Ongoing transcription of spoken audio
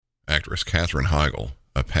actress Katherine Heigl,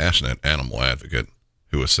 a passionate animal advocate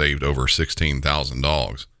who has saved over 16,000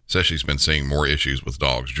 dogs, says she's been seeing more issues with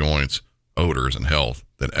dogs' joints, odors, and health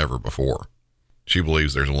than ever before. She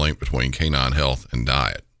believes there's a link between canine health and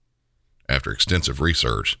diet. After extensive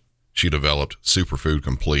research, she developed Superfood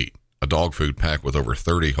Complete, a dog food pack with over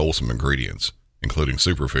 30 wholesome ingredients, including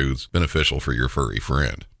superfoods beneficial for your furry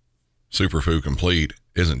friend. Superfood Complete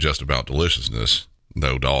isn't just about deliciousness,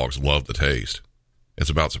 though dogs love the taste. It's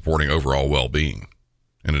about supporting overall well-being.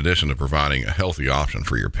 In addition to providing a healthy option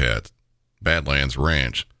for your pet, Badlands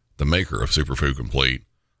Ranch, the maker of Superfood Complete,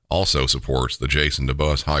 also supports the Jason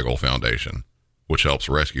DeBus Heigl Foundation, which helps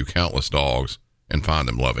rescue countless dogs and find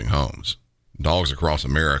them loving homes. Dogs across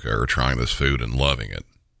America are trying this food and loving it.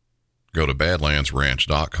 Go to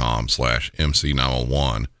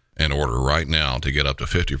badlandsranch.com/MC901 and order right now to get up to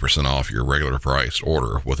 50% off your regular priced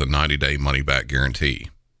order with a 90-day money-back guarantee.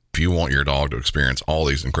 If you want your dog to experience all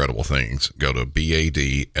these incredible things, go to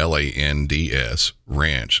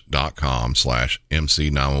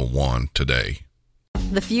badlandsranch.com/MC901 today.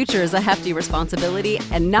 The future is a hefty responsibility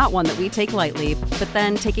and not one that we take lightly, but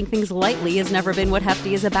then taking things lightly has never been what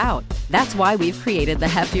Hefty is about. That's why we've created the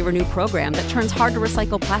Hefty Renew program that turns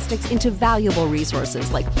hard-to-recycle plastics into valuable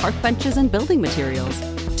resources like park benches and building materials.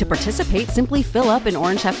 To participate, simply fill up an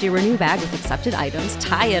orange Hefty Renew bag with accepted items,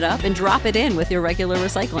 tie it up, and drop it in with your regular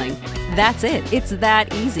recycling. That's it. It's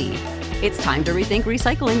that easy. It's time to rethink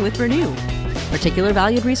recycling with Renew. Particular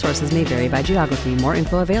valued resources may vary by geography. More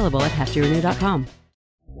info available at heftyrenew.com.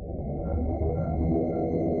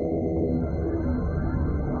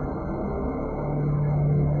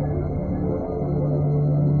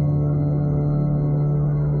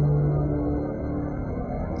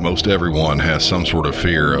 Most everyone has some sort of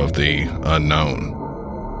fear of the unknown.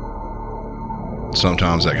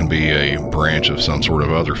 Sometimes that can be a branch of some sort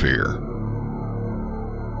of other fear.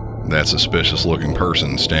 That suspicious-looking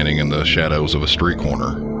person standing in the shadows of a street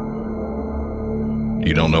corner.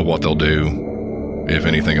 You don't know what they'll do, if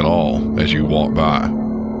anything at all, as you walk by.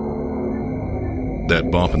 That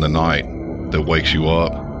bump in the night that wakes you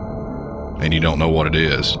up, and you don't know what it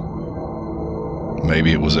is.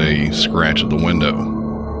 Maybe it was a scratch at the window.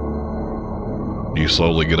 You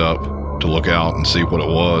slowly get up to look out and see what it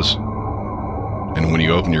was, and when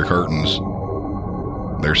you open your curtains,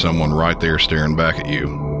 there's someone right there staring back at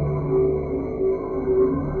you.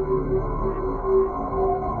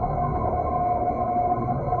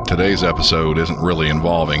 Today's episode isn't really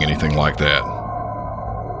involving anything like that.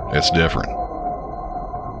 It's different.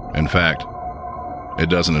 In fact, it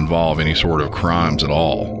doesn't involve any sort of crimes at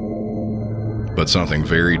all, but something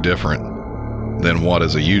very different than what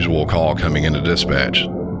is a usual call coming into dispatch.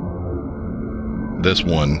 This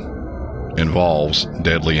one involves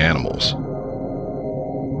deadly animals.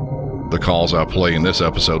 The calls I play in this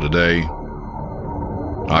episode today,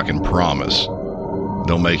 I can promise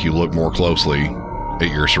they'll make you look more closely at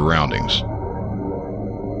your surroundings.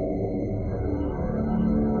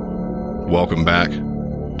 Welcome back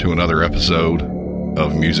to another episode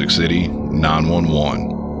of Music City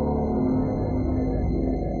 911.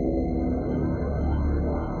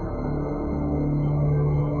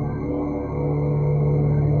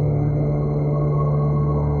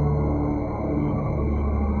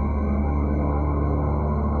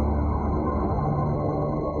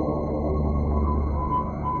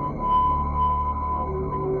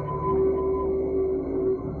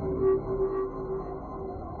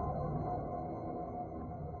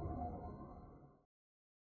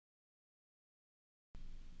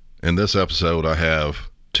 In this episode, I have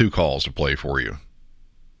 2 calls to play for you.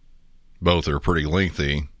 Both are pretty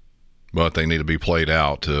lengthy, but they need to be played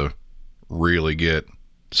out to really get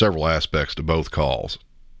several aspects to both calls.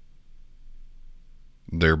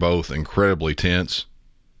 They're both incredibly tense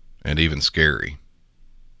and even scary.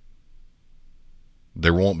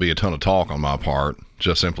 There won't be a ton of talk on my part,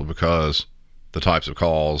 just simply because the types of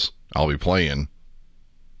calls I'll be playing,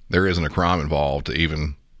 there isn't a crime involved to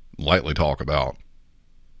even lightly talk about.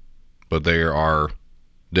 But there are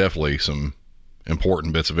definitely some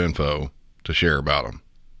important bits of info to share about them.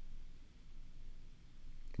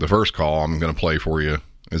 The first call I'm going to play for you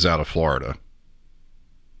is out of Florida.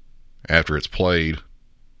 After it's played,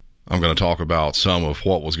 I'm going to talk about some of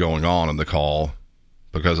what was going on in the call,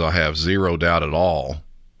 because I have zero doubt at all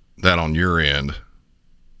that on your end,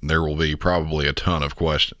 there will be probably a ton of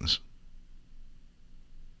questions.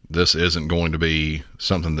 This isn't going to be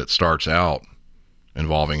something that starts out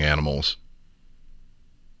involving animals.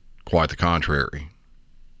 Quite the contrary.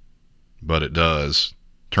 But it does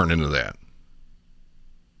turn into that.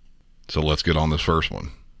 So let's get on this first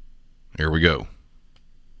one. Here we go.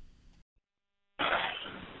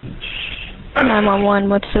 911,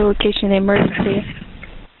 what's the location of the emergency?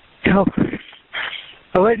 Oh,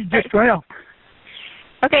 a lady just drowned.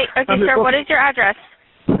 Okay, sir, what is your address?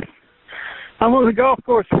 I'm on the golf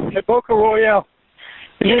course at Boca Royale.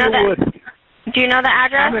 Do you know the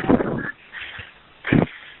address?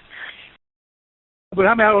 But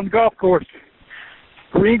I'm out on the golf course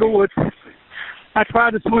for Inglewood. I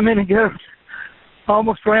tried to swim in and get her.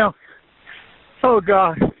 Almost drowned. Oh,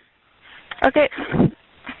 God. Okay.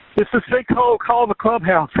 It's a sinkhole called the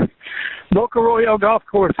clubhouse. Boca Royale Golf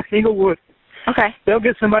Course, Inglewood. Okay. They'll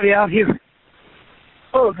get somebody out here.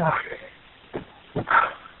 Oh, God.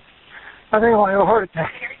 I think I'll have a heart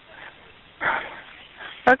attack.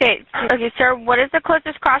 Okay, sir, what is the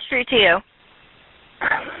closest cross street to you?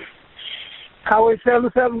 Highway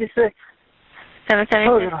 776. 776,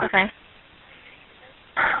 Oh, okay.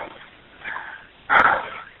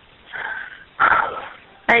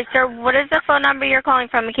 All right, sir, what is the phone number you're calling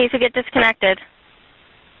from in case we get disconnected?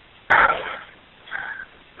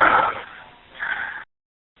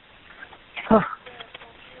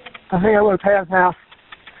 I think I'm going to pass now.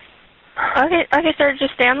 Okay, sir,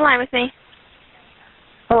 just stay on the line with me.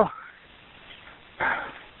 Oh,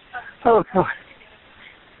 God.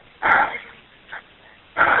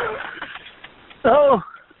 Oh.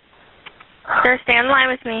 Sir, stay on the line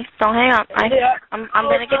with me. Don't hang up. I'm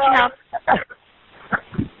going to get you help.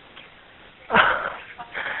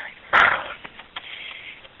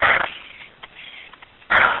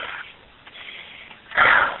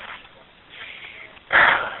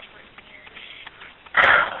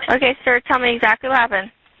 Okay, sir, tell me exactly what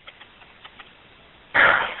happened.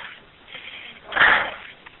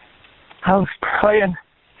 I was playing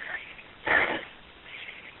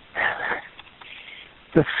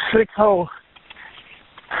the 6th hole,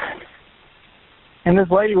 and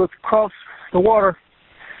this lady was across the water,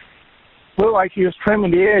 looked like she was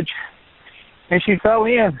trimming the edge, and she fell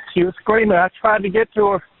in. She was screaming. I tried to get to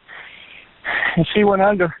her, and she went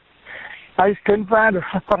under. I just couldn't find her.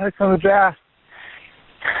 I thought I was going to die.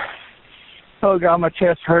 Oh, God, my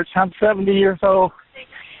chest hurts. I'm 70 years old.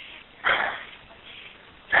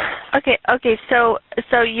 Okay, so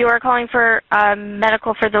you are calling for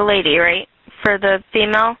medical for the lady, right? For the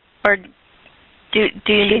female, or do you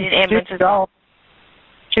need an ambulance? She's gone.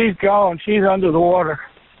 She's gone. She's under the water.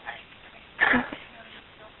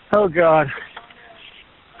 Oh God,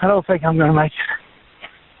 I don't think I'm gonna make it.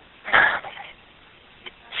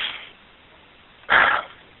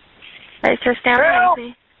 All right, sir, stand by,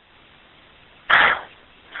 please.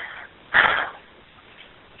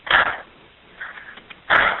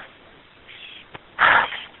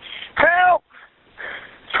 Help!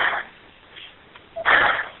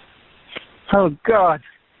 Oh God!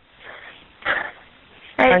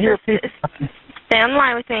 Right, I hear people. Stay on the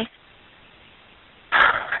line with me.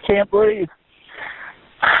 I can't breathe.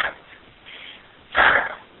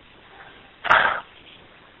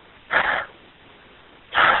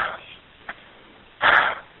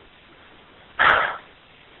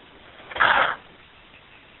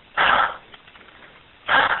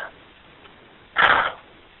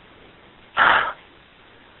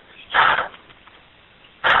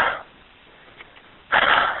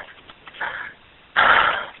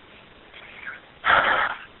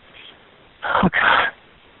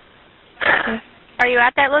 Are you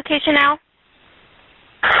at that location now?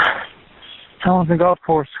 I'm on the golf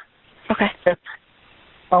course. Okay. It's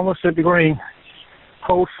almost at the green.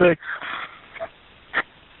 Hole 6.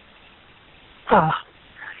 Oh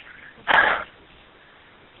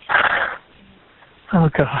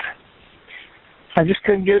God. I just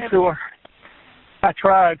couldn't get to her. I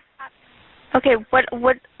tried. Okay, what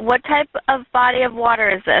type of body of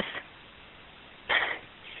water is this?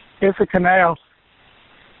 It's a canal.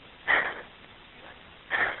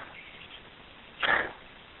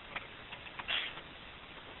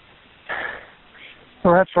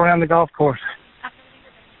 Well, that's around the golf course.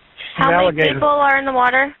 How many people are in the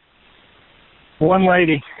water? One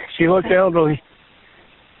lady. She looked elderly.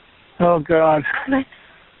 Oh, God. Okay.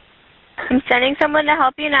 I'm sending someone to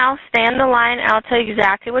help you now. Stay on the line. I'll tell you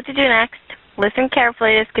exactly what to do next. Listen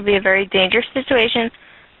carefully. This could be a very dangerous situation.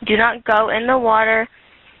 Do not go in the water.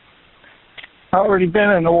 I've already been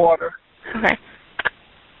in the water. Okay.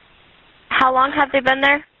 How long have they been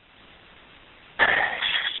there?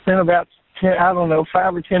 It's been about 10, I don't know,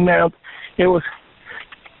 5 or 10 minutes. It was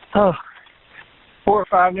 4 or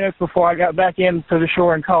 5 minutes before I got back into the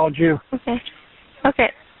shore and called you. Okay. Okay.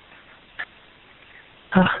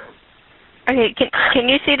 Okay, can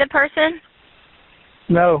you see the person?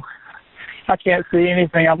 No, I can't see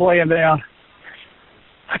anything. I'm laying down.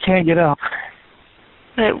 I can't get up.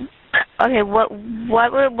 Okay. Okay, what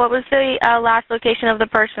was the last location of the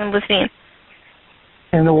person was seen?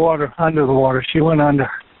 In the water, under the water. She went under.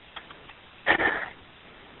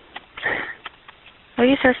 Will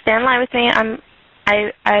you, sir, stand in line with me?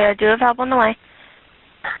 I do have help on the way.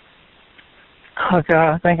 Oh,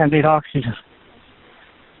 God, I think I need oxygen.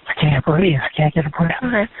 I can't breathe. I can't get a breath.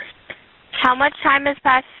 Okay. How much time has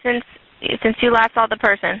passed since you last saw the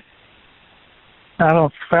person? I don't know,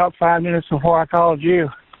 about 5 minutes before I called you.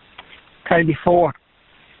 Maybe 4.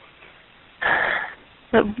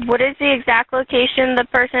 What is the exact location the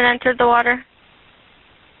person entered the water?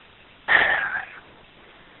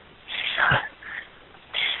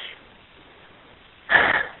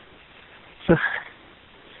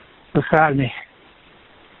 Beside me.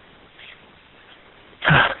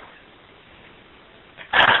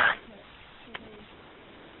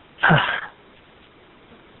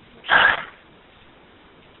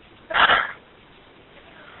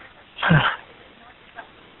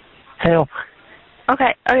 Help.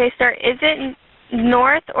 Okay, sir. Is it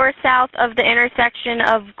north or south of the intersection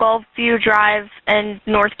of Gulfview Drive and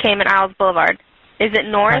North Cayman Isles Boulevard? Is it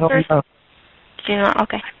north I don't or? know. Do you know?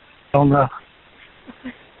 Okay. I don't know.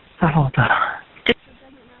 I don't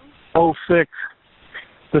know. 06.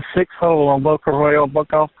 The 6th hole on Boca Royale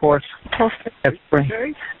golf course. Hole 6. That's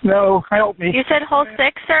spring. No, help me. You said hole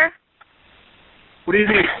 6, sir? What do you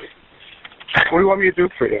need? What do you want me to do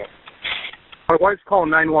for you? My wife's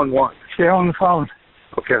calling 911. She's on the phone.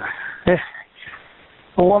 Okay.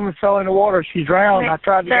 A woman fell in the water. She drowned. Okay. I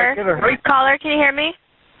tried to Sir, get her. caller, can you hear me?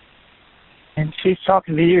 And she's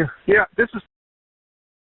talking to you. Yeah, this is.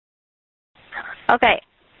 Okay.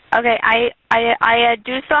 I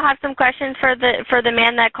do still have some questions for the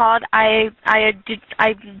man that called. I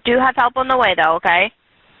do have help on the way though. Okay.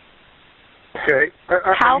 Okay.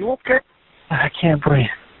 Are you okay? I can't breathe.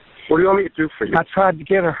 What do you want me to do for you? I tried to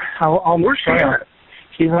get her. Where's she at?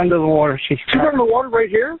 She's under the water. She's under the water right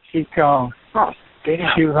here? She's gone. Oh,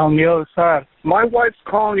 damn. She was on the other side. My wife's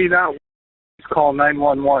calling you now. She's calling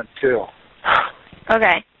 911 too.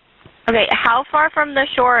 Okay. How far from the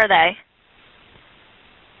shore are they?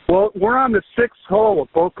 Well, we're on the 6th hole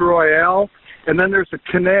of Boca Royale, and then there's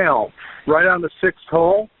a canal right on the 6th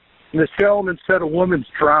hole. And this gentleman said a woman's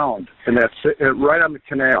drowned, and that's right on the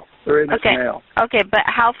canal. They're in the canal. Okay, but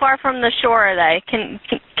how far from the shore are they?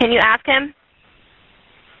 Can you ask him?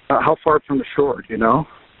 How far from the shore, do you know?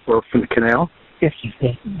 Or from the canal? 50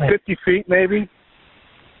 feet. 50 feet, maybe?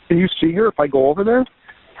 Can you see her if I go over there?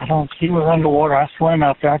 I don't. She was underwater. I swam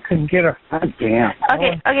out there. I couldn't get her. God damn.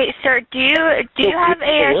 Okay, sir. Do you have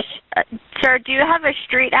a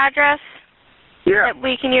street address? Yeah. That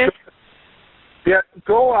we can use? Yeah.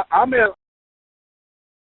 Go. I'm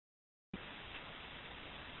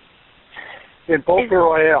in Boca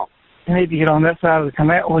Royale. You need to get on that side of the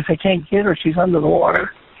canal. Well, if they can't get her, she's under the water.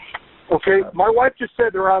 Okay. My wife just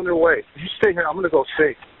said they're on their way. You stay here. I'm going to go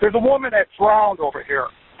see. There's a woman that drowned over here.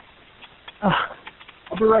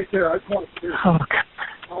 I'll be right there. I just want to see her. Oh, God.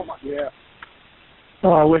 Oh, my, yeah.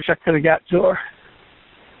 Oh, I wish I could have got to her.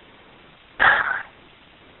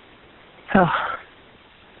 Oh.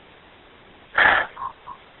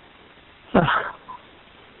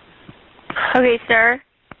 Okay, sir.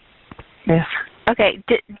 Yes. Okay.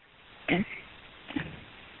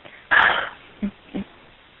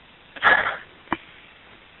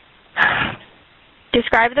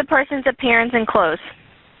 Describe the person's appearance and clothes.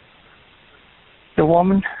 The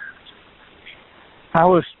woman. I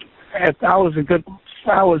was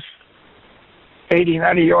 80,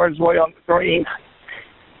 90 yards away on the green.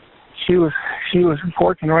 She was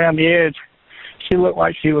working around the edge. She looked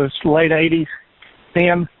like she was late 80s,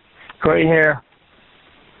 thin, gray hair.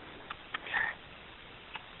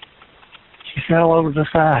 She fell over the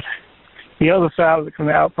side, the other side of the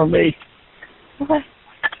canal from me. Okay.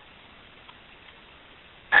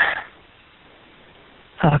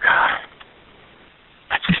 Oh, God.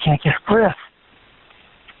 I just can't get a breath.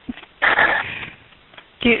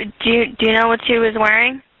 Do you know what she was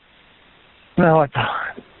wearing? No, I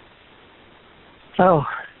don't. Oh.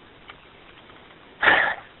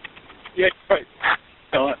 Yeah, right.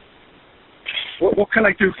 What can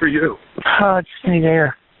I do for you? I just need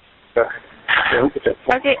air.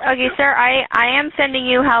 Okay, sir. I am sending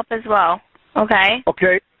you help as well. Okay.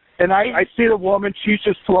 Okay. And I see the woman. She's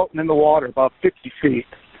just floating in the water, about 50 feet.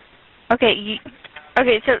 Okay.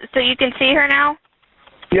 So you can see her now?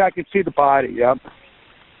 Yeah, I can see the body. Yep.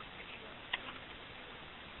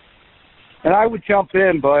 And I would jump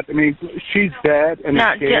in, but I mean, she's dead. And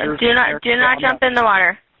no, do not jump in the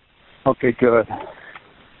water. Okay, good.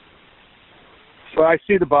 So I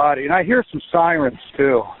see the body, and I hear some sirens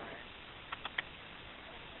too.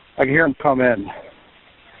 I can hear him come in.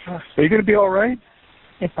 Are you going to be all right?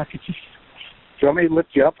 If I could just... Do you want me to lift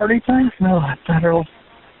you up or anything? No, I better...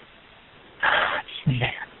 Just need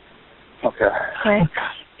air. Okay. Okay.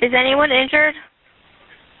 Is anyone injured?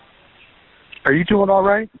 Are you doing all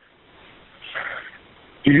right?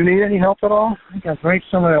 Do you need any help at all? I think I drank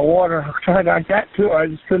some of that water. I got to it. I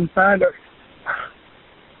just couldn't find it.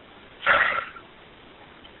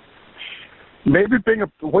 Maybe bring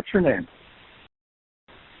a... What's your name?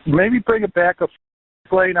 Maybe bring a backup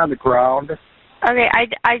laying on the ground. Okay,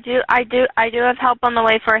 I do have help on the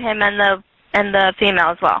way for him and the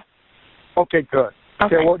female as well. Okay, good.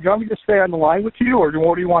 Okay. Well, do you want me to stay on the line with you, or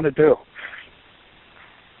what do you want to do?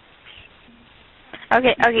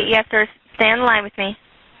 Okay, yes, sir. Stay on the line with me.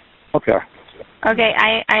 Okay. Okay,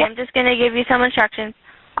 I am just going to give you some instructions.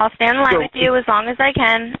 I'll stay on the line with you as long as I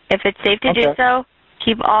can. If it's safe to do so,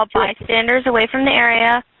 keep all bystanders away from the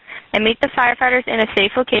area and meet the firefighters in a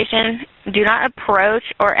safe location. Do not approach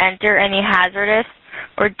or enter any hazardous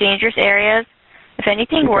or dangerous areas. If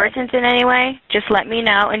anything worsens in any way, just let me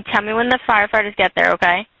know and tell me when the firefighters get there,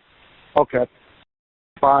 okay? Okay.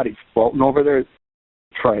 Body floating over there.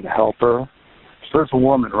 Try to help her. There's a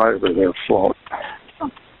woman right over there floating.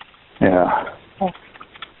 Yeah.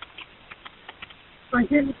 I'm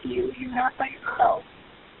here with you. You're not by yourself.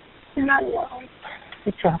 You're not alone.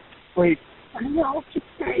 It's a... Wait. I know. Just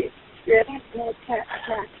say you're having a attack.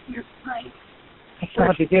 You're fine. I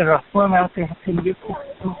tried to get her a swim out there. I couldn't get her.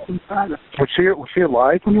 Was she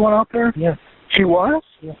alive when you went out there? Yes. She was?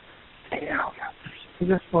 Yes. Damn.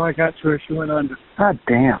 Just before I got to her, she went under. God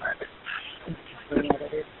damn it.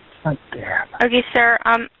 God damn it. Okay, sir.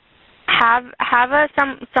 Have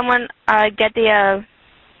someone get the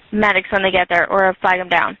medics when they get there, or flag them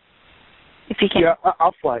down, if you can. Yeah,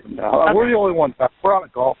 I'll flag them down. Okay. We're the only ones. We're on a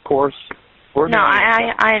golf course. No,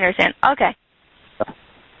 I understand. Okay.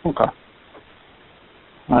 Okay.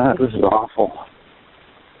 This is awful.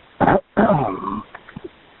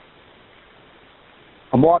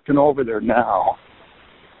 I'm walking over there now.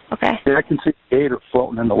 Okay. Yeah, I can see a gator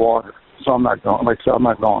floating in the water, so I'm not going. Like I said, I'm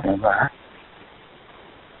not going in there.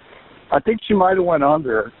 I think she might have went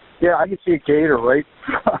under. Yeah, I can see a gator right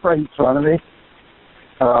in front of me.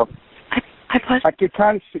 I could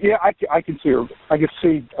kind of see. Yeah, I can see her. I can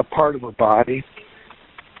see a part of her body.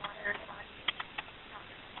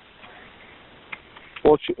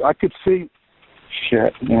 Well, I could see.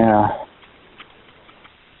 Shit. Yeah.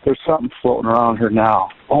 There's something floating around her now.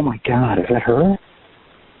 Oh my God, is that her?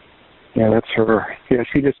 Yeah, that's her. Yeah,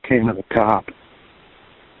 she just came to the top.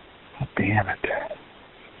 Oh, damn it.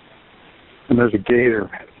 And there's a gator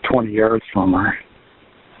 20 yards from her.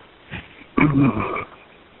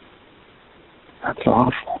 That's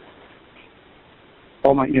awful.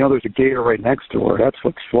 Oh my, there's a gator right next to her. That's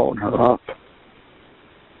what's floating her up.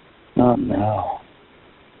 Oh no.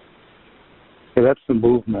 Yeah, that's the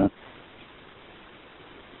movement.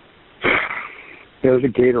 Yeah, there's a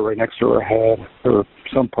gator right next to her head, or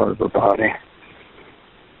some part of her body.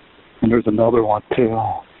 And there's another one too.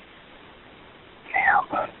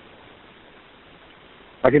 Damn.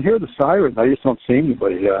 I can hear the sirens. I just don't see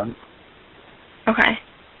anybody yet. Okay.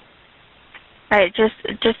 All right, just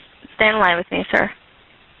stay in line with me, sir.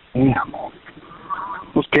 Damn.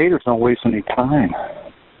 Those gators don't waste any time.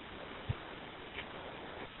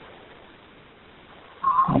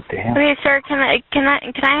 Oh, damn. Okay, sir, can I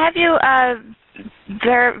have you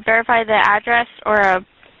verify the address or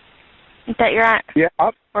that you're at? Yeah,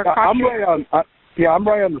 I'm right on. I'm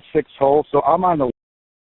right on the 6th hole, so I'm on the.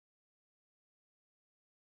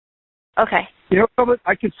 Okay.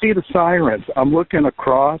 I can see the sirens. I'm looking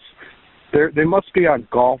across. They must be on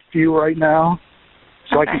Golf View right now,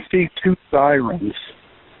 so okay. I can see 2 sirens.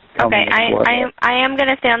 Okay, I am going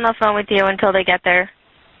to stay on the phone with you until they get there.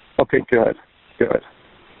 Okay, good.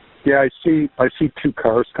 Yeah, I see 2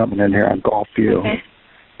 cars coming in here on Golf View. Okay.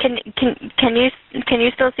 Can you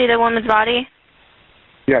still see the woman's body?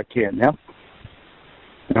 Yeah, I can. Yep.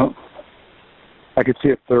 Yep. I can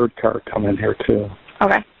see a 3rd car coming in here too.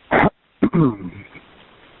 Okay. Oh,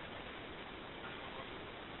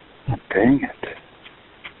 dang it.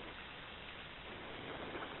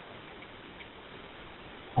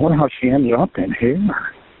 I wonder how she ended up in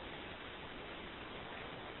here.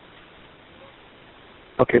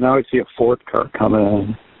 Okay, now I see a 4th car coming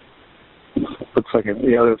in. Looks like there's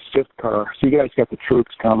a 5th car. So you guys got the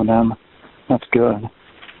troops coming in. That's good.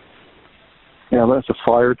 Yeah, that's a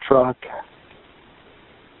fire truck.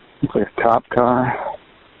 Looks like a cop car.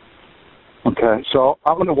 Okay, so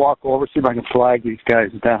I'm going to walk over, see if I can flag these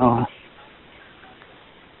guys down.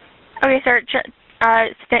 Okay, sir.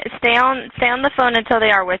 Stay on the phone until they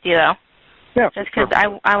are with you, though. Yeah. Just because I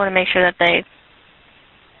want to make sure that they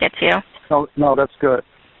get to you. No, that's good.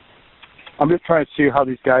 I'm just trying to see how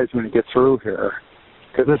these guys are going to get through here,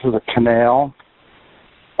 because this is a canal.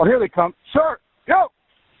 Oh, here they come. Sir, go!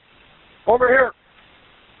 Over here.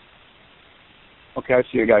 Okay, I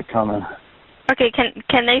see a guy coming. Okay,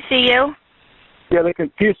 can they see you? Yeah, they can.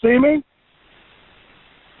 Can you see me?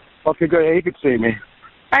 Okay, good. Yeah, you can see me.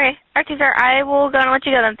 Okay, sir. I will go and let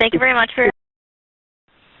you go then. Thank you very much for your...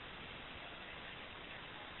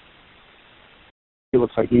 He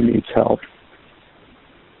looks like he needs help.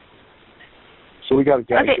 So we got a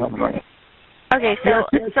guy coming right. Okay,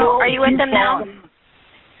 so are you with them now?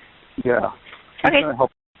 Yeah. Okay.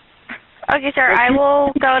 Okay, sir. I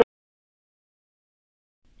will go.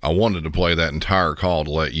 I wanted to play that entire call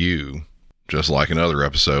to let you, just like in other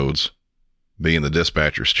episodes, be in the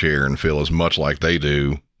dispatcher's chair and feel as much like they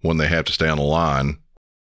do when they have to stay on the line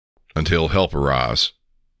until help arrives.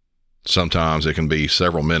 Sometimes it can be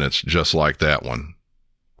several minutes just like that one.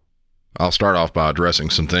 I'll start off by addressing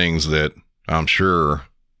some things that I'm sure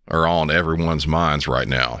are on everyone's minds right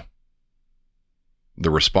now. The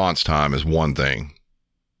response time is one thing.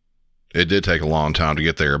 It did take a long time to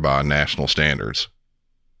get there by national standards.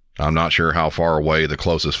 I'm not sure how far away the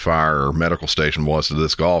closest fire or medical station was to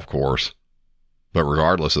this golf course, but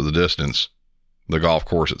regardless of the distance, the golf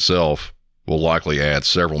course itself will likely add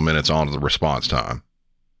several minutes onto the response time.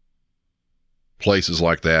 Places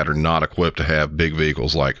like that are not equipped to have big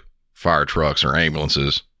vehicles like fire trucks or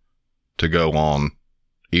ambulances to go on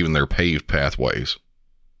even their paved pathways.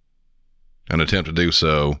 An attempt to do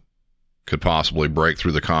so could possibly break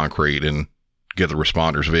through the concrete and get the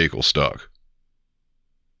responder's vehicle stuck.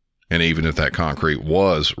 And even if that concrete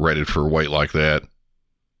was rated for weight like that,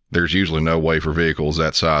 there's usually no way for vehicles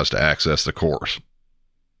that size to access the course.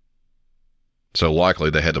 So likely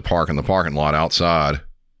they had to park in the parking lot outside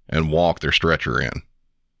and walk their stretcher in.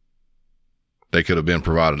 They could have been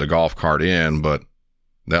provided a golf cart in, but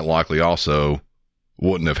that likely also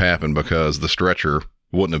wouldn't have happened because the stretcher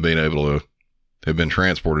wouldn't have been able to have been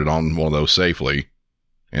transported on one of those safely,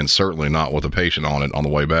 and certainly not with a patient on it on the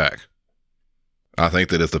way back. I think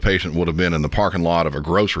that if the patient would have been in the parking lot of a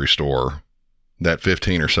grocery store, that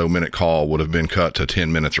 15 or so minute call would have been cut to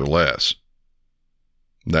 10 minutes or less.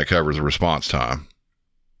 That covers the response time.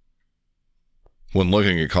 When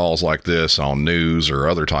looking at calls like this on news or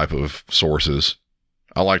other type of sources,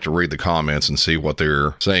 I like to read the comments and see what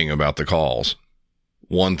they're saying about the calls.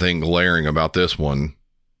 One thing glaring about this one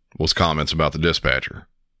was comments about the dispatcher.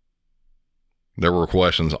 There were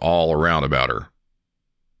questions all around about her.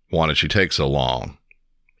 Why did she take so long?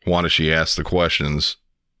 Why did she ask the questions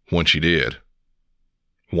when she did?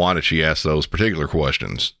 Why did she ask those particular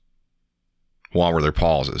questions? Why were there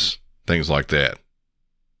pauses? Things like that.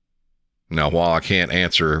 Now, while I can't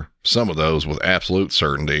answer some of those with absolute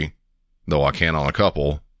certainty, though I can on a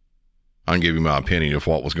couple, I can give you my opinion of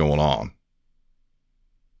what was going on.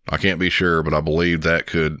 I can't be sure, but I believe that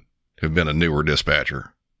could have been a newer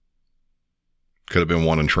dispatcher. Could have been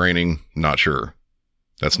one in training, not sure.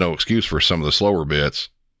 That's no excuse for some of the slower bits,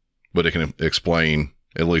 but it can explain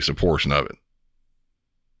at least a portion of it.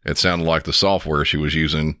 It sounded like the software she was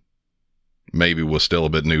using maybe was still a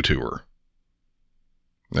bit new to her.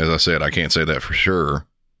 As I said, I can't say that for sure,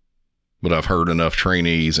 but I've heard enough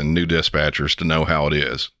trainees and new dispatchers to know how it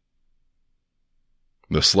is.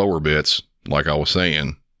 The slower bits, like I was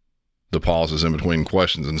saying, the pauses in between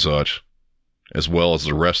questions and such, as well as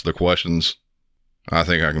the rest of the questions, I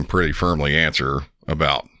think I can pretty firmly answer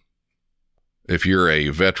about. If you're a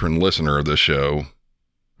veteran listener of this show,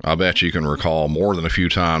 I bet you can recall more than a few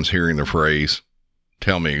times hearing the phrase,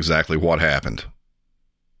 "Tell me exactly what happened."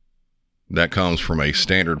 That comes from a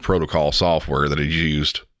standard protocol software that is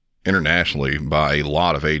used internationally by a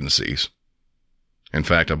lot of agencies. In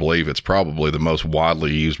fact, I believe it's probably the most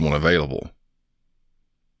widely used one available.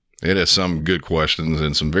 It has some good questions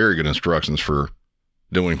and some very good instructions for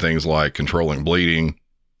doing things like controlling bleeding,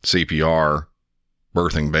 CPR,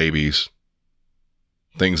 birthing babies,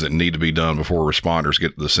 things that need to be done before responders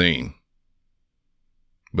get to the scene.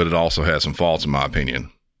 But it also has some faults in my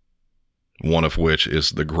opinion, one of which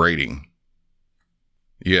is the grading.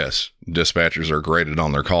 Yes, dispatchers are graded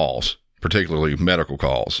on their calls, particularly medical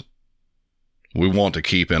calls. We want to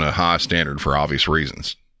keep in a high standard for obvious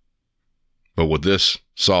reasons. But with this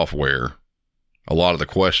software, a lot of the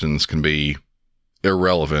questions can be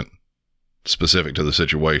irrelevant, specific to the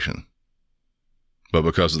situation. But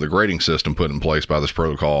because of the grading system put in place by this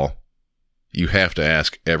protocol, you have to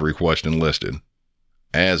ask every question listed,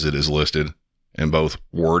 as it is listed, in both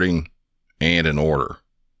wording and in order.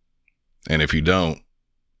 And if you don't,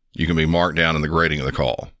 you can be marked down in the grading of the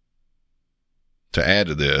call. To add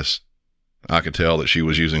to this, I could tell that she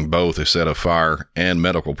was using both a set of fire and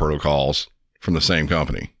medical protocols from the same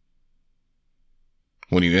company.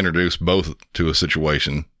 When you introduce both to a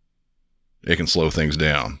situation, it can slow things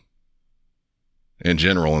down. In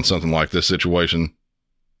general, in something like this situation,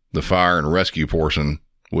 the fire and rescue portion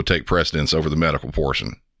would take precedence over the medical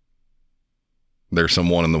portion. There's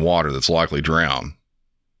someone in the water that's likely drowned,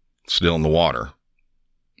 still in the water.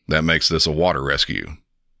 That makes this a water rescue.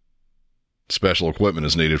 Special equipment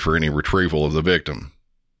is needed for any retrieval of the victim.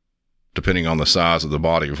 Depending on the size of the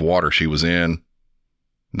body of water she was in,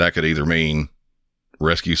 that could either mean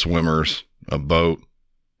rescue swimmers, a boat,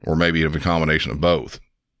 or maybe even a combination of both.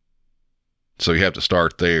 So you have to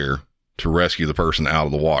start there to rescue the person out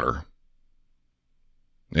of the water.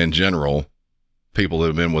 In general, people that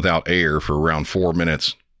have been without air for around 4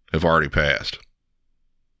 minutes have already passed.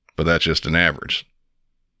 But that's just an average.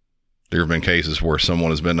 There have been cases where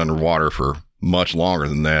someone has been underwater for much longer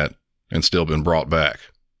than that and still been brought back.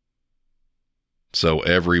 So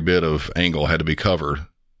every bit of angle had to be covered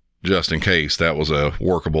just in case that was a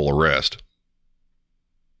workable arrest.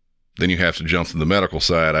 Then you have to jump to the medical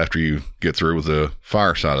side after you get through with the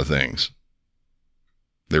fire side of things.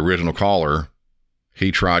 The original caller,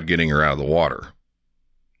 he tried getting her out of the water.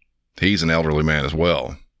 He's an elderly man as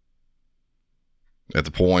well. At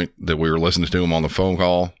the point that we were listening to him on the phone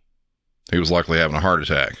call, he was likely having a heart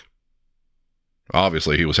attack.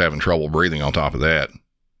 Obviously, he was having trouble breathing on top of that.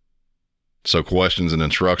 So questions and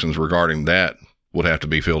instructions regarding that would have to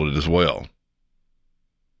be fielded as well.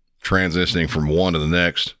 Transitioning from one to the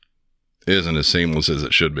next isn't as seamless as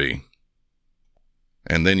it should be.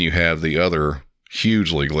 And then you have the other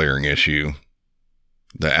hugely glaring issue,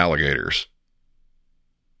 the alligators.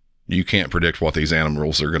 You can't predict what these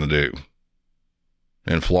animals are going to do.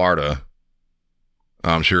 In Florida,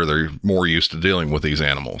 I'm sure they're more used to dealing with these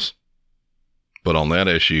animals. But on that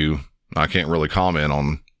issue, I can't really comment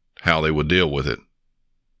on how they would deal with it.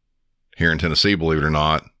 Here in Tennessee, believe it or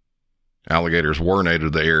not, alligators were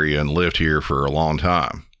native to the area and lived here for a long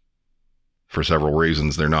time. For several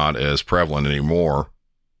reasons, they're not as prevalent anymore.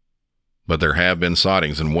 But there have been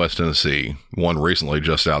sightings in West Tennessee, one recently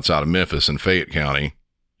just outside of Memphis in Fayette County,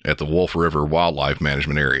 at the Wolf River Wildlife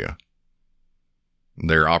Management Area.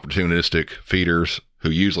 They're opportunistic feeders who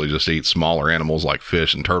usually just eat smaller animals like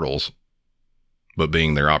fish and turtles. But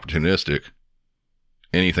being they're opportunistic,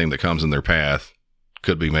 anything that comes in their path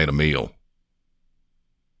could be made a meal.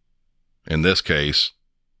 In this case,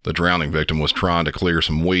 the drowning victim was trying to clear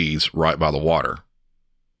some weeds right by the water.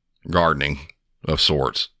 Gardening, of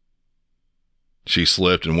sorts. She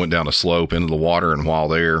slipped and went down a slope into the water, and while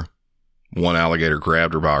there, one alligator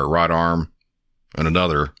grabbed her by her right arm, and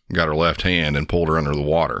another got her left hand and pulled her under the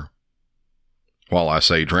water. While I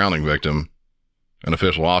say drowning victim, an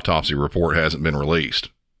official autopsy report hasn't been released.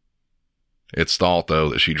 It's thought, though,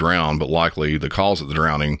 that she drowned, but likely the cause of the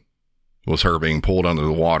drowning was her being pulled under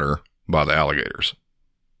the water by the alligators.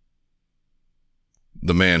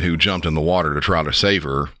 The man who jumped in the water to try to save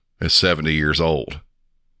her is 70 years old.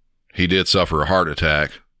 He did suffer a heart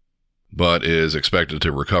attack, but is expected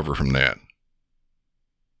to recover from that.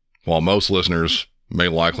 While most listeners may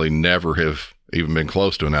likely never have even been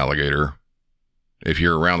close to an alligator, if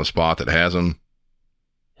you're around a spot that has them,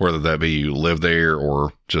 whether that be you live there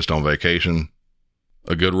or just on vacation,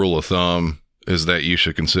 a good rule of thumb is that you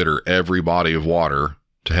should consider every body of water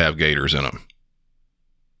to have gators in them.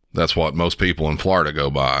 That's what most people in Florida go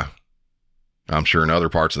by. I'm sure in other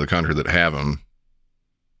parts of the country that have them,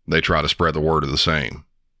 they try to spread the word of the same.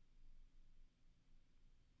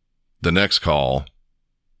 The next call,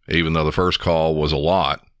 even though the first call was a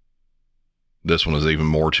lot, this one is even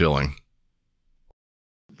more chilling.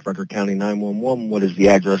 Frederick County 911, what is the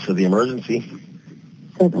address of the emergency?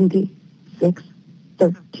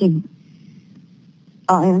 7613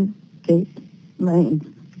 Iron Gate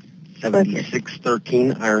Lane.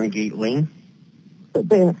 7613 Iron Gate Lane. The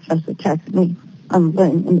bear has attacked me. I'm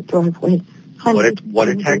laying in the driveway. What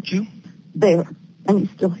attacked you? Bear, and he's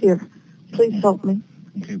still here. Please help me.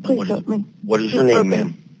 Okay, Please help me. What is your name,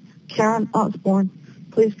 ma'am? Karen Osborne.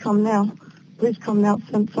 Please come now. Please come now.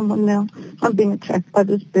 Send someone now. I'm being attacked by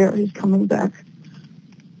this bear. He's coming back.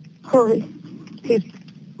 Hurry. He's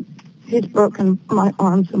broken my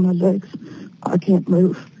arms and my legs. I can't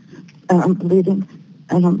move. And I'm bleeding.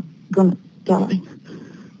 And I'm going to die.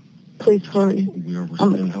 Please hurry. We are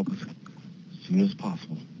responding to help as soon as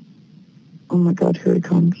possible. Oh my God, here he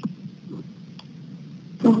comes.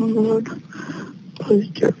 Oh Lord. Please,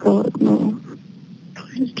 dear God, no.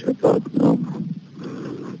 Please, dear God, no.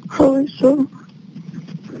 Hurry, sir.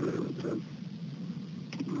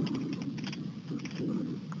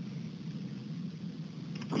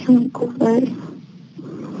 Look away.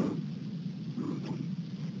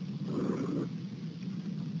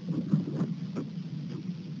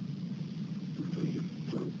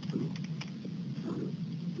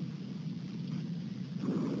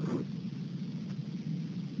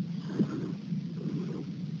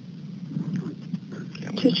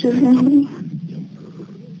 Did you hear me?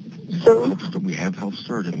 So? We have help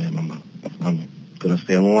started, ma'am. I'm going to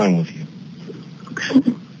stay on the line with you.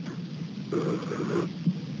 Okay.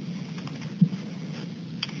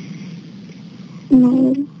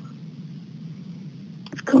 No.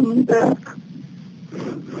 It's coming back.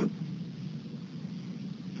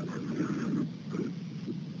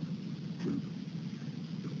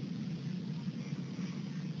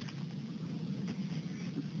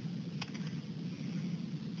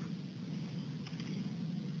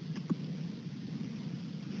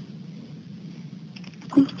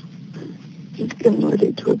 He's getting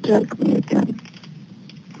ready to attack me again.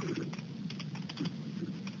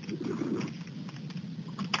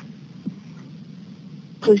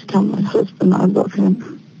 Please tell my husband I love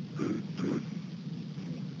him.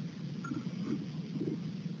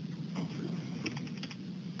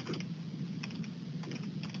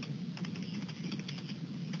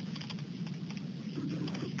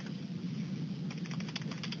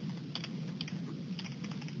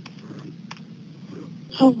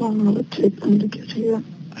 How long will it take them to get here?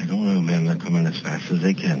 I don't know, ma'am. They're coming as fast as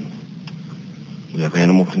they can. We have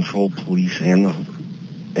animal control, police, and the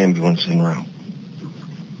ambulance en route.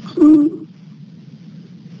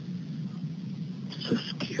 So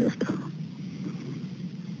scared.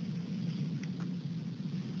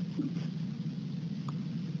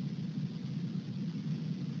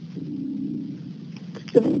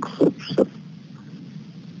 It's getting closer.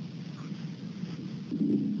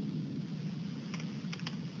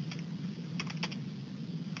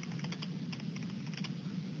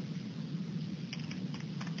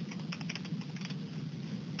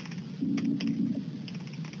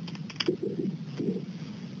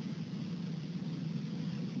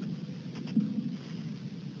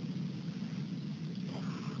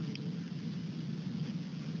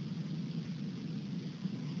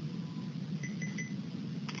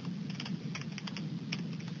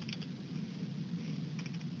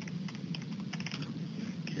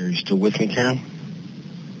 Are you still with me, Karen?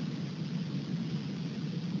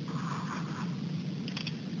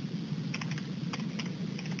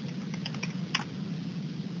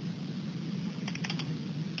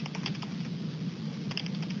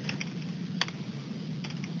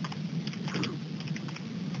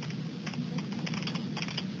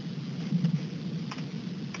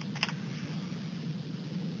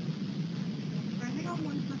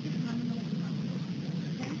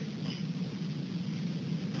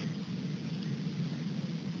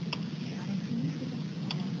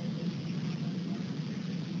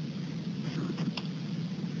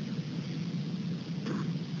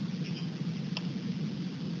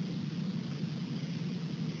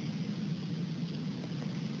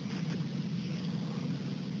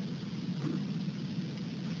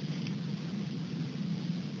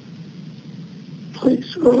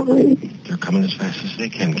 Please hurry. They're coming as fast as they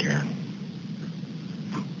can, Karen.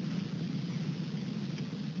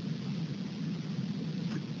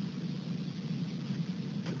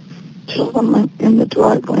 Tell them I'm in the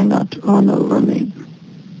driveway not to run over me.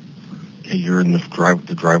 Okay, you're in the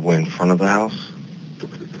driveway in front of the house?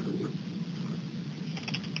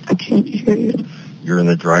 I can't hear you. You're in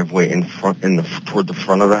the driveway toward the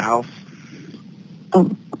front of the house?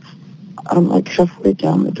 I'm like halfway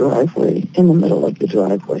down the driveway, in the middle of the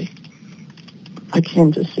driveway. I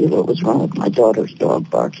came to see what was wrong with my daughter's dog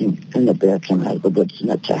barking, and the bear came out of the woods and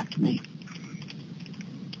attacked me.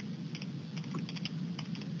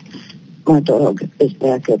 My dog is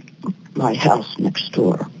back at my house next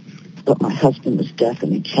door, but my husband is deaf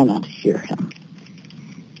and he cannot hear him.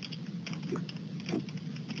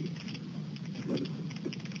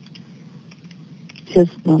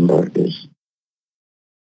 His number is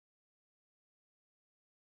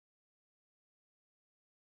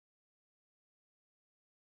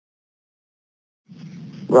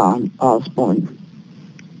Ron Osborne.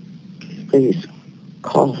 Please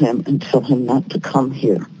call him and tell him not to come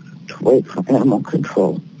here to wait for animal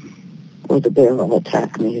control, or the bear will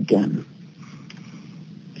attack me again.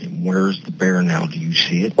 And where's the bear now? Do you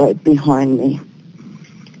see it? Right behind me.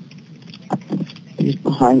 He's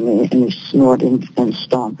behind me and he's snorting and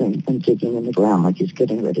stomping and digging in the ground like he's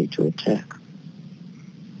getting ready to attack.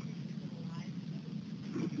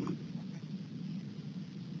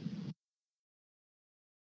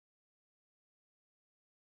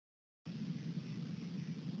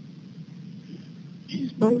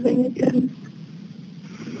 He's moving again.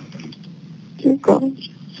 Dear God,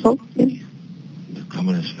 help me. They're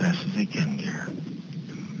coming as fast as they can, Karen.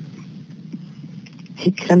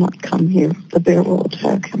 He cannot come here. The bear will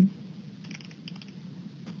attack him.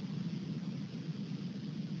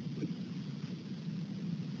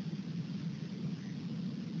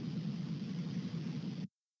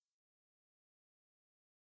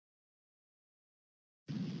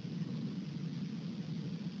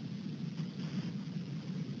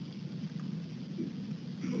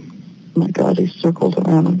 My God, he circled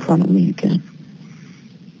around in front of me again.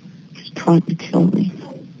 He's trying to kill me.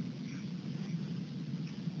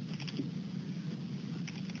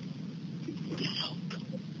 Help.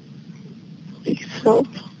 Please help.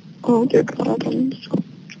 Oh, dear God, I'm so...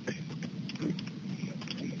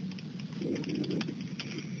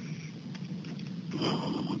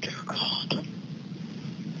 Oh, dear God.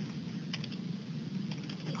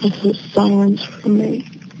 This is sirens for me.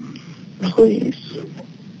 Please.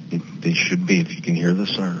 They should be if you can hear the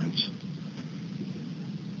sirens.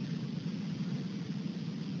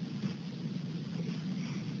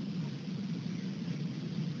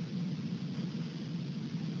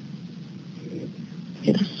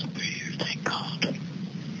 Yes, thank God.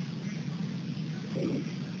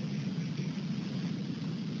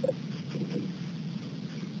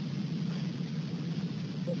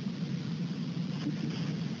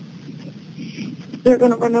 They're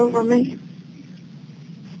going to run over me.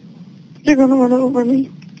 They're going to run over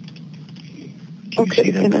me. Can you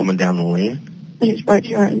see them coming down the lane? He's right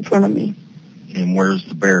here in front of me. And where's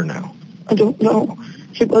the bear now? I don't know.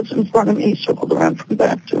 He was in front of me. He circled around from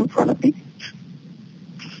back to in front of me.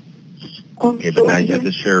 Okay, but now you have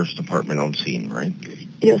the sheriff's department on scene, right?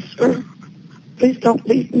 Yes, sir. Please don't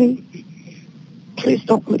leave me. Please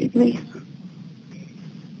don't leave me.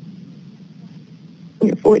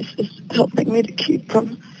 Your voice is helping me to keep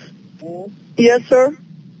from... Yes, sir?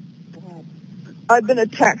 I've been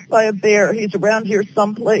attacked by a bear. He's around here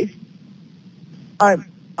someplace.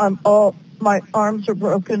 I'm all... My arms are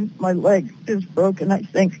broken. My leg is broken, I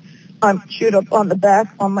think. I'm chewed up on the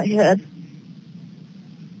back, on my head.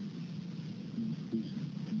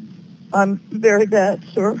 I'm very bad,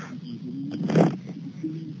 sir.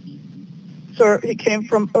 Sir, he came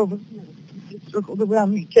from over here. He circled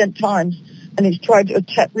around me 10 times, and he's tried to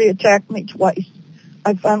re-attack me twice.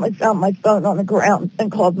 I finally found my phone on the ground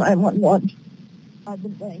and called 911. I've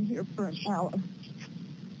been laying here for an hour.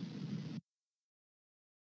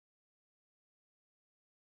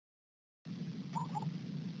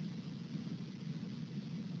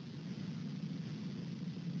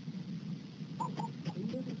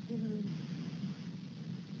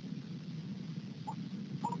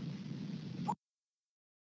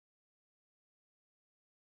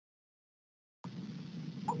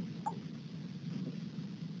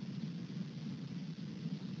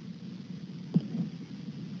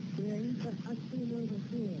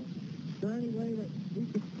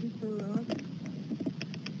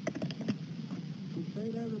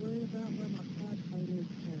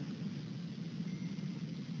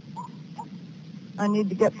 I need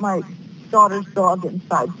to get my daughter's dog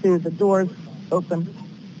inside, too. The door's open.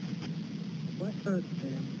 What hurt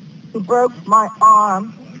him? He broke my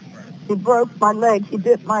arm. He broke my leg. He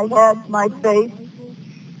bit my head, my face.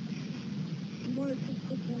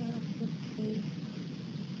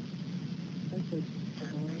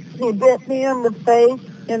 He bit me in the face,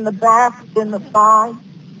 in the back, in the thigh.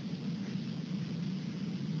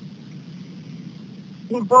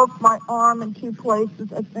 He broke my arm in 2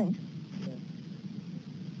 places, I think.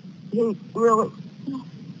 He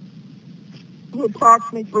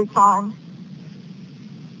attacked me 3 times.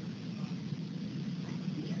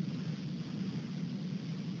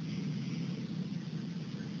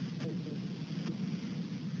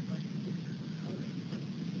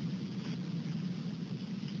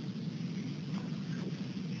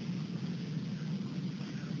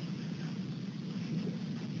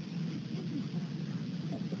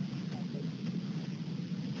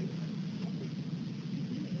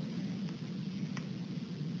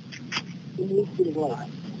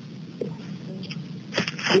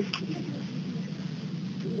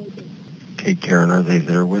 Okay, Karen, are they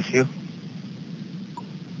there with you?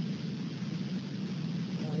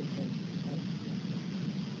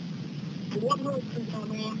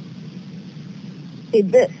 He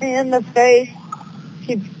bit me in the face.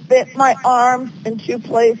 He bit my arms in 2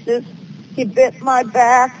 places. He bit my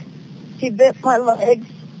back. He bit my legs.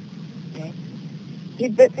 He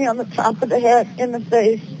bit me on the top of the head, in the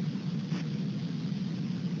face.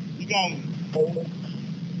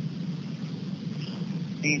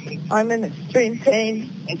 I'm in extreme pain.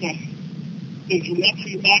 Okay. Did you make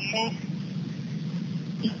your backpack?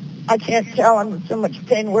 I can't tell. I'm in so much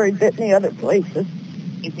pain where he bit me other places.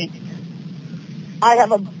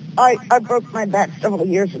 I broke my back several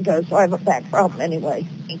years ago, so I have a back problem anyway.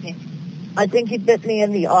 I think he bit me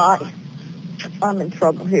in the eye. I'm in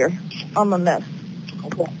trouble here. I'm a mess.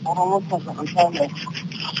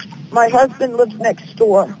 My husband lives next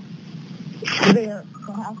door. There,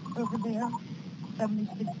 the house over there,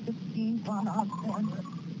 7615 Von Osborne.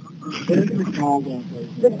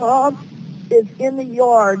 The dog is in the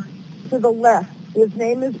yard to the left. His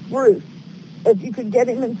name is Bruce. If you could get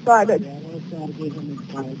him inside it.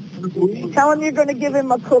 Tell him you're going to give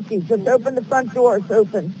him a cookie. Just open the front door. It's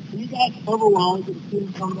open. You guys otherwise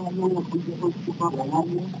and come down here if we get her.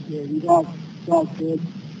 Yeah, you guys good.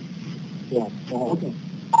 Yeah, okay.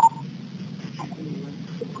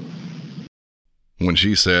 When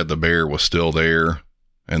she said the bear was still there,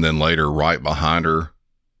 and then later right behind her,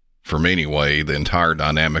 for me anyway, the entire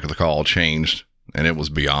dynamic of the call changed, and it was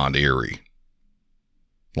beyond eerie.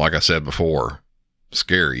 Like I said before,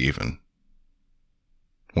 scary even.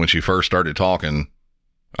 When she first started talking,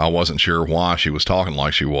 I wasn't sure why she was talking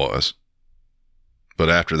like she was. But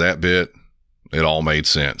after that bit, it all made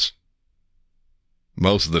sense.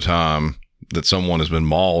 Most of the time that someone has been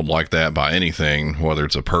mauled like that by anything, whether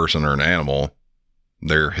it's a person or an animal,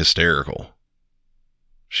 they're hysterical.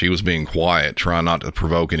 She was being quiet, trying not to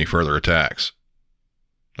provoke any further attacks.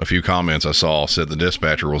 A few comments I saw said the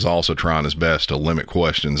dispatcher was also trying his best to limit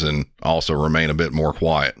questions and also remain a bit more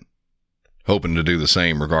quiet, hoping to do the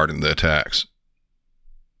same regarding the attacks.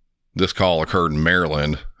 This call occurred in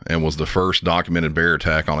Maryland and was the first documented bear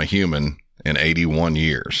attack on a human in 81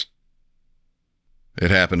 years. It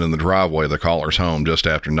happened in the driveway of the caller's home just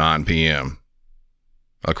after 9 p.m.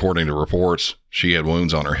 According to reports, she had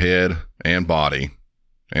wounds on her head and body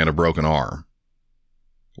and a broken arm.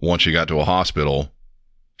 Once she got to a hospital,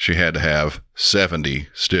 she had to have 70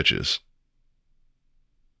 stitches.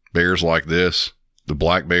 Bears like this, the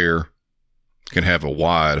black bear, can have a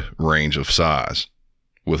wide range of size,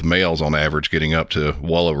 with males on average getting up to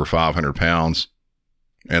well over 500 pounds,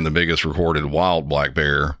 and the biggest recorded wild black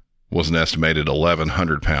bear was an estimated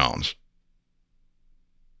 1,100 pounds.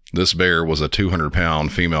 This bear was a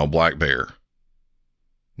 200-pound female black bear.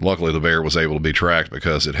 Luckily, the bear was able to be tracked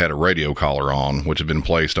because it had a radio collar on, which had been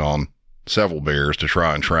placed on several bears to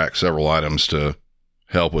try and track several items to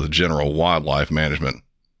help with general wildlife management.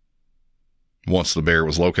 Once the bear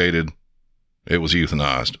was located, it was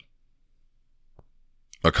euthanized.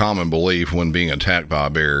 A common belief when being attacked by a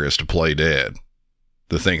bear is to play dead,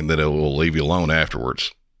 the thinking that it will leave you alone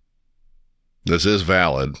afterwards. This is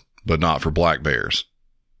valid, but not for black bears.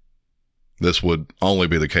 This would only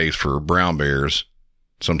be the case for brown bears,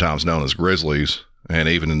 sometimes known as grizzlies, and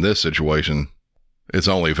even in this situation, it's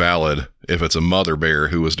only valid if it's a mother bear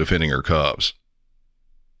who is defending her cubs.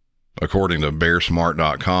 According to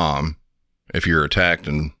bearsmart.com, if you're attacked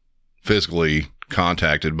and physically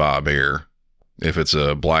contacted by a bear, if it's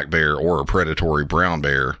a black bear or a predatory brown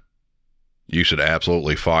bear, you should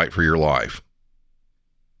absolutely fight for your life.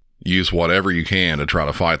 Use whatever you can to try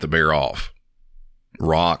to fight the bear off.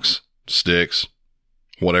 Rocks, sticks,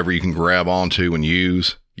 whatever you can grab onto and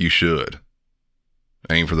use, you should.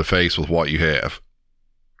 Aim for the face with what you have.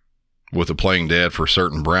 With the playing dead for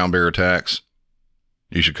certain brown bear attacks,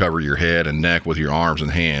 you should cover your head and neck with your arms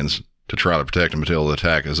and hands to try to protect them until the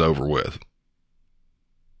attack is over with.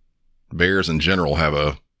 Bears in general have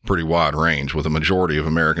a pretty wide range, with a majority of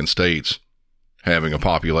American states having a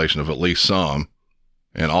population of at least some,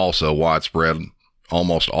 and also widespread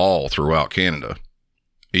almost all throughout Canada.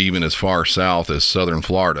 Even as far south as southern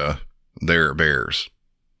Florida, there are bears.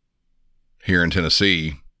 Here in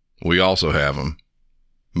Tennessee, we also have them,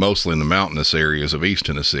 mostly in the mountainous areas of East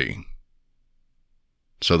Tennessee.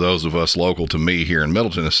 So those of us local to me here in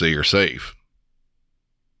Middle Tennessee are safe.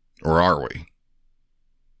 Or are we?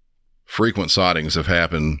 Frequent sightings have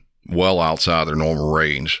happened well outside their normal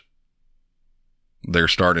range. They're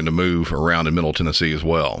starting to move around in Middle Tennessee as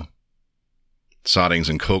well. Sightings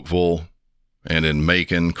in Cookeville and in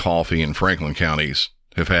Macon, Coffee, and Franklin counties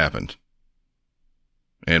have happened.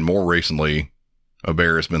 And more recently, a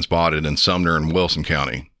bear has been spotted in Sumner and Wilson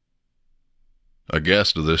County. A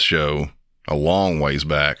guest of this show, a long ways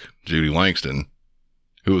back, Judy Langston,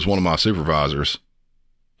 who was one of my supervisors,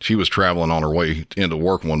 she was traveling on her way into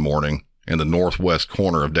work one morning in the northwest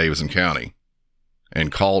corner of Davidson County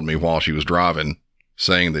and called me while she was driving,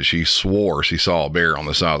 saying that she swore she saw a bear on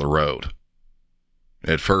the side of the road.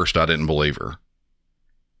 At first, I didn't believe her.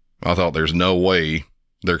 I thought there's no way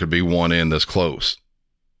there could be one in this close.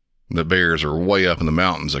 The bears are way up in the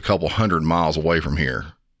mountains, a couple 100 miles away from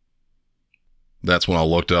here. That's when I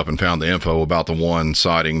looked up and found the info about the one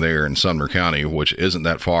sighting there in Sumner County, which isn't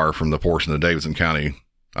that far from the portion of Davidson County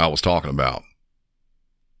I was talking about.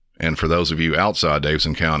 And for those of you outside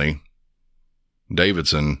Davidson County,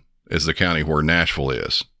 Davidson is the county where Nashville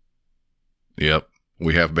is. Yep,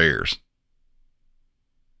 we have bears.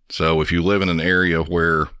 So if you live in an area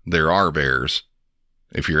where there are bears,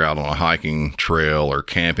 if you're out on a hiking trail or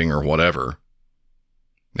camping or whatever,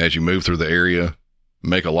 as you move through the area,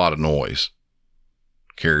 make a lot of noise.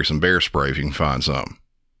 Carry some bear spray if you can find some.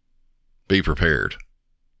 Be prepared.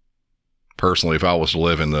 Personally, if I was to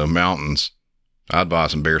live in the mountains, I'd buy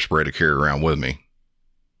some bear spray to carry around with me.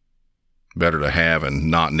 Better to have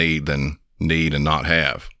and not need than need and not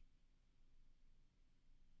have.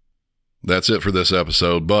 That's it for this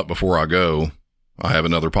episode, but before I go, I have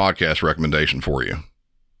another podcast recommendation for you.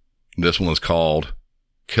 This one is called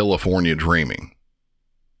California Dreaming.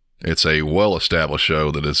 It's a well-established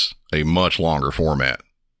show that is a much longer format.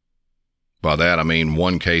 By that I mean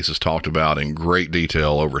one case is talked about in great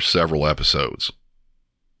detail over several episodes.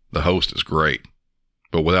 The host is great,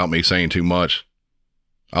 but without me saying too much,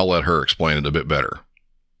 I'll let her explain it a bit better.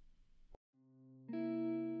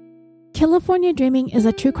 California Dreaming is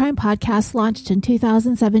a true crime podcast launched in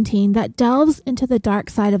 2017 that delves into the dark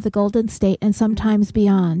side of the Golden State and sometimes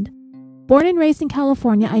beyond. Born and raised in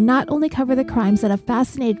California, I not only cover the crimes that have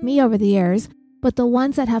fascinated me over the years, but the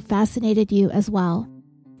ones that have fascinated you as well.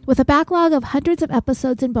 With a backlog of hundreds of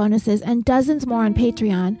episodes and bonuses and dozens more on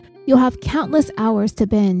Patreon, you'll have countless hours to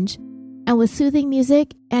binge. And with soothing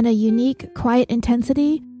music and a unique, quiet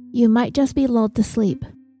intensity, you might just be lulled to sleep.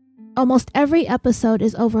 Almost every episode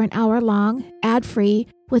is over an hour long, ad-free,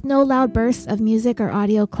 with no loud bursts of music or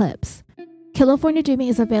audio clips. California Dreaming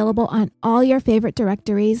is available on all your favorite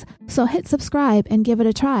directories, so hit subscribe and give it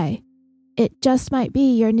a try. It just might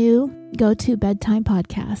be your new go-to bedtime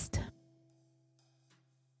podcast.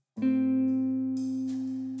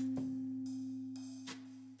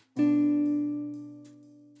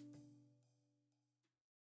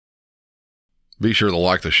 Be sure to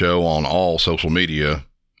like the show on all social media,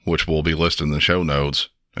 which will be listed in the show notes,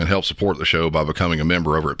 and help support the show by becoming a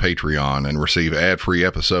member over at Patreon and receive ad-free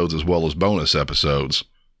episodes as well as bonus episodes,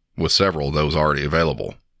 with several of those already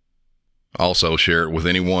available. Also, share it with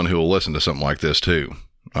anyone who will listen to something like this too.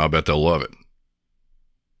 I bet they'll love it.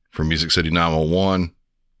 From Music City 911,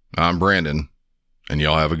 I'm Brandon, and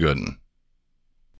y'all have a good one.